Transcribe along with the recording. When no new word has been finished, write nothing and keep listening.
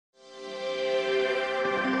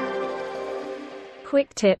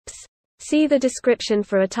Quick tips. See the description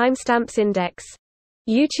for a timestamps index.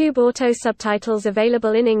 YouTube auto subtitles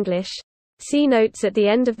available in English. See notes at the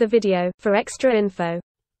end of the video for extra info.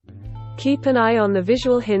 Keep an eye on the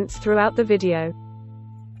visual hints throughout the video.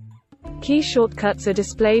 Key shortcuts are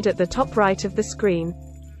displayed at the top right of the screen.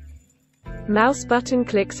 Mouse button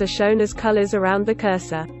clicks are shown as colors around the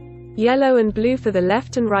cursor. Yellow and blue for the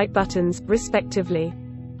left and right buttons, respectively.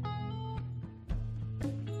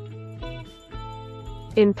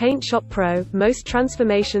 In PaintShop Pro, most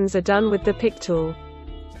transformations are done with the pick tool.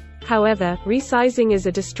 However, resizing is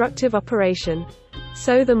a destructive operation.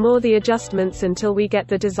 So the more the adjustments until we get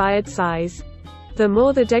the desired size, the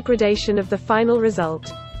more the degradation of the final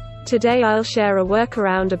result. Today I'll share a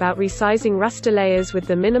workaround about resizing raster layers with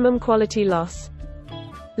the minimum quality loss.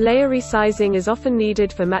 Layer resizing is often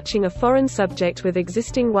needed for matching a foreign subject with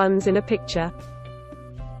existing ones in a picture.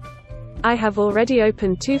 I have already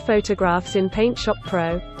opened 2 photographs in PaintShop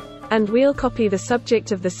Pro, and we'll copy the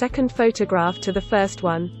subject of the second photograph to the first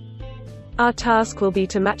one. Our task will be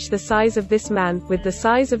to match the size of this man with the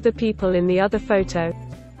size of the people in the other photo.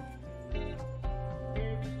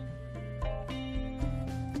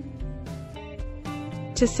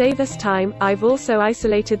 To save us time, I've also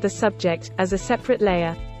isolated the subject as a separate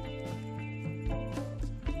layer.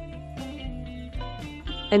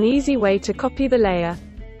 An easy way to copy the layer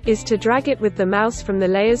is to drag it with the mouse from the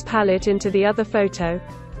layers palette into the other photo.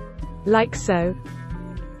 Like so.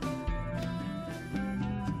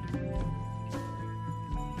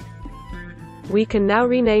 We can now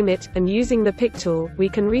rename it, and using the pick tool, we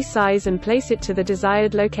can resize and place it to the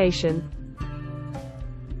desired location.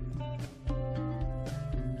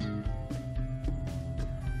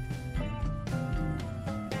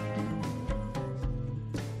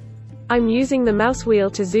 I'm using the mouse wheel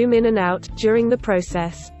to zoom in and out during the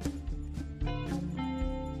process.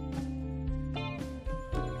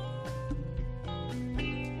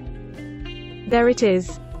 There it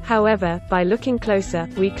is. However, by looking closer,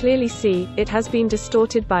 we clearly see it has been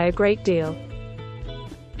distorted by a great deal.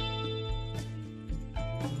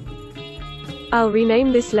 I'll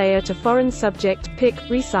rename this layer to Foreign Subject, Pick,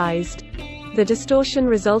 Resized. The distortion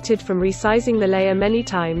resulted from resizing the layer many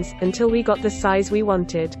times, until we got the size we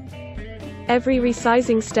wanted. Every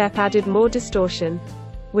resizing step added more distortion.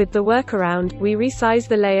 With the workaround, we resize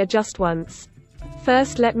the layer just once.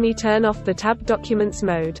 First, let me turn off the Tab Documents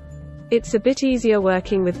mode. It's a bit easier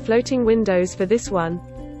working with floating windows for this one.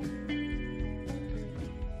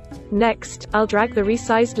 Next, I'll drag the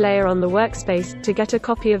resized layer on the workspace to get a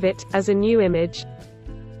copy of it as a new image.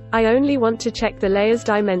 I only want to check the layer's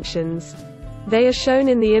dimensions. They are shown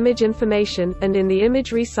in the image information and in the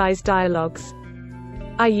image resize dialogues.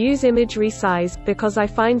 I use image resize because I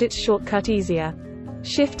find its shortcut easier.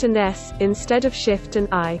 Shift and S instead of Shift and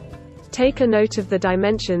I. Take a note of the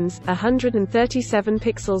dimensions, 137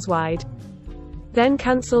 pixels wide. Then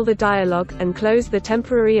cancel the dialog and close the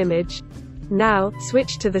temporary image. Now,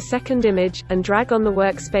 switch to the second image, and drag on the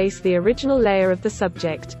workspace the original layer of the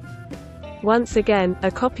subject. Once again,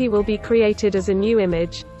 a copy will be created as a new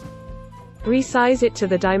image. Resize it to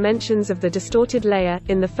the dimensions of the distorted layer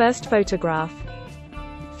in the first photograph.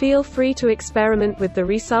 Feel free to experiment with the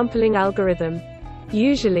resampling algorithm.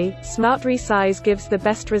 Usually, Smart Resize gives the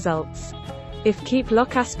best results. If Keep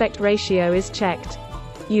Lock Aspect Ratio is checked,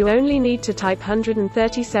 you only need to type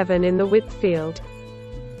 137 in the width field,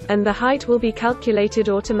 and the height will be calculated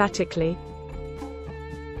automatically.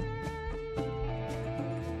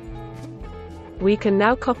 We can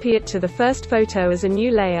now copy it to the first photo as a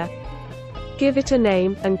new layer. Give it a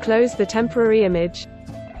name, and close the temporary image.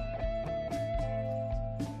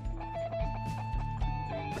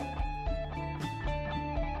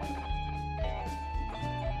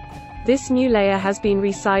 This new layer has been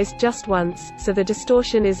resized just once, so the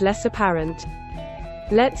distortion is less apparent.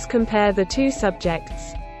 Let's compare the two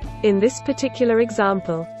subjects. In this particular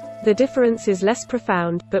example, the difference is less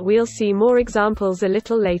profound, but we'll see more examples a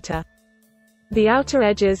little later. The outer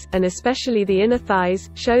edges, and especially the inner thighs,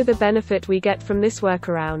 show the benefit we get from this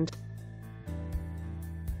workaround.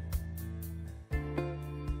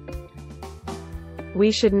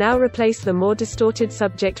 We should now replace the more distorted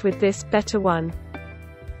subject with this, better one.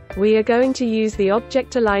 We are going to use the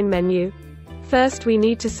Object Align menu. First we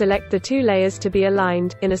need to select the two layers to be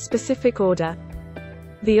aligned, in a specific order.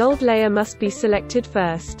 The old layer must be selected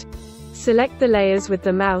first. Select the layers with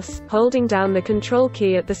the mouse, holding down the Control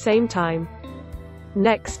key at the same time.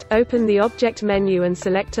 Next, open the Object menu and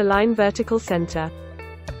select Align Vertical Center.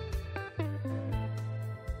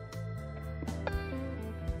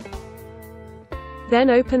 Then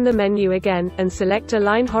open the menu again, and select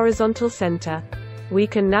Align Horizontal Center. we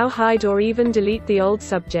can now hide or even delete the old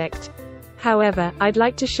subject. However, I'd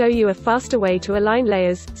like to show you a faster way to align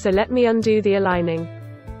layers, so let me undo the aligning.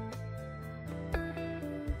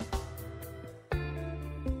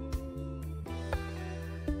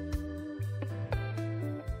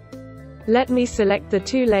 Let me select the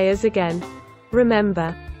two layers again.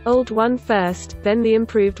 Remember, old one first, then the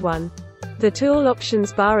improved one. The Tool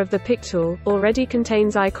Options bar of the Pick tool already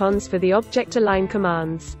contains icons for the Object Align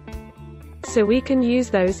commands. So we can use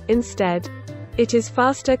those instead. It is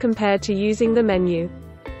faster compared to using the menu.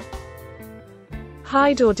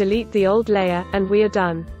 Hide or delete the old layer, and we are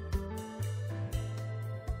done.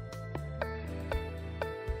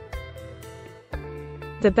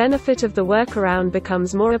 The benefit of the workaround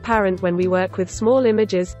becomes more apparent when we work with small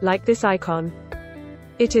images, like this icon.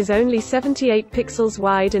 It is only 78 pixels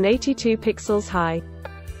wide and 82 pixels high.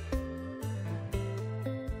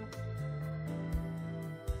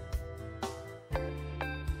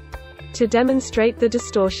 To demonstrate the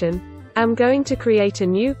distortion, I'm going to create a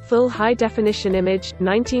new, full high-definition image,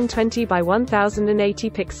 1920 by 1080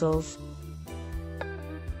 pixels.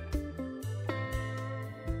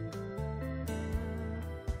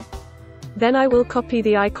 Then I will copy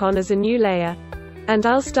the icon as a new layer. And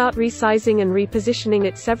I'll start resizing and repositioning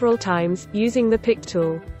it several times, using the Pick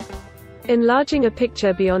tool. Enlarging a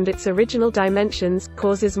picture beyond its original dimensions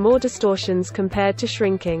causes more distortions compared to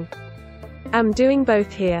shrinking. I'm doing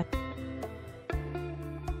both here.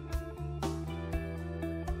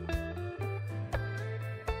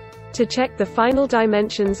 To check the final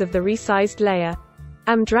dimensions of the resized layer,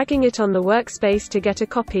 I'm dragging it on the workspace to get a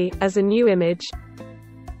copy, as a new image.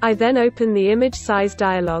 I then open the image size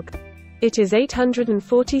dialog. It is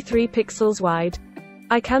 843 pixels wide.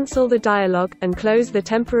 I cancel the dialog, and close the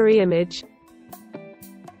temporary image.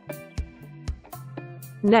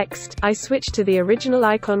 Next, I switch to the original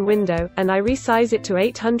icon window, and I resize it to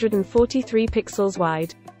 843 pixels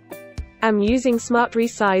wide. I'm using Smart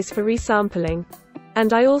Resize for resampling.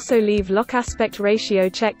 And I also leave Lock Aspect Ratio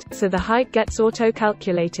checked, so the height gets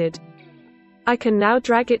auto-calculated. I can now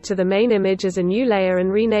drag it to the main image as a new layer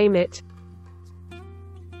and rename it.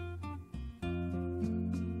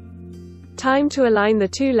 Time to align the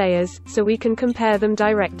two layers, so we can compare them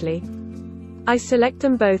directly. I select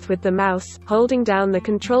them both with the mouse, holding down the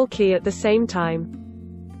Control key at the same time.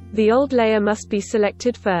 The old layer must be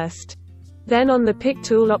selected first. Then on the Pick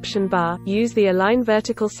tool option bar, use the Align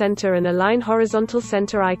Vertical Center and Align Horizontal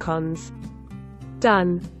Center icons.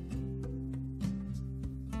 Done.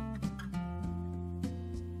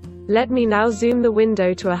 Let me now zoom the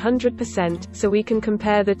window to 100%, so we can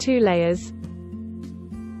compare the two layers.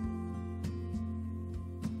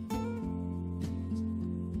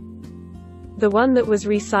 The one that was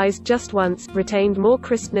resized just once, retained more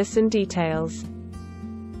crispness and details.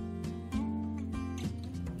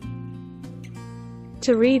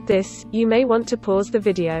 To read this, you may want to pause the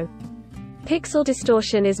video. Pixel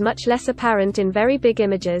distortion is much less apparent in very big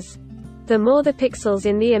images. The more the pixels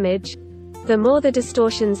in the image, the more the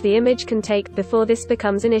distortions the image can take, before this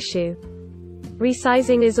becomes an issue.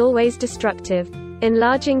 Resizing is always destructive.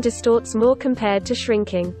 Enlarging distorts more compared to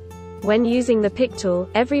shrinking. When using the Pick tool,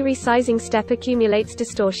 every resizing step accumulates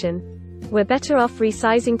distortion. We're better off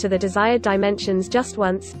resizing to the desired dimensions just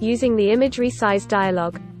once, using the Image Resize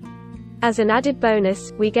dialog. As an added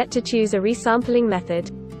bonus, we get to choose a resampling method.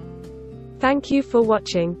 Thank you for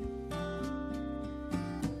watching.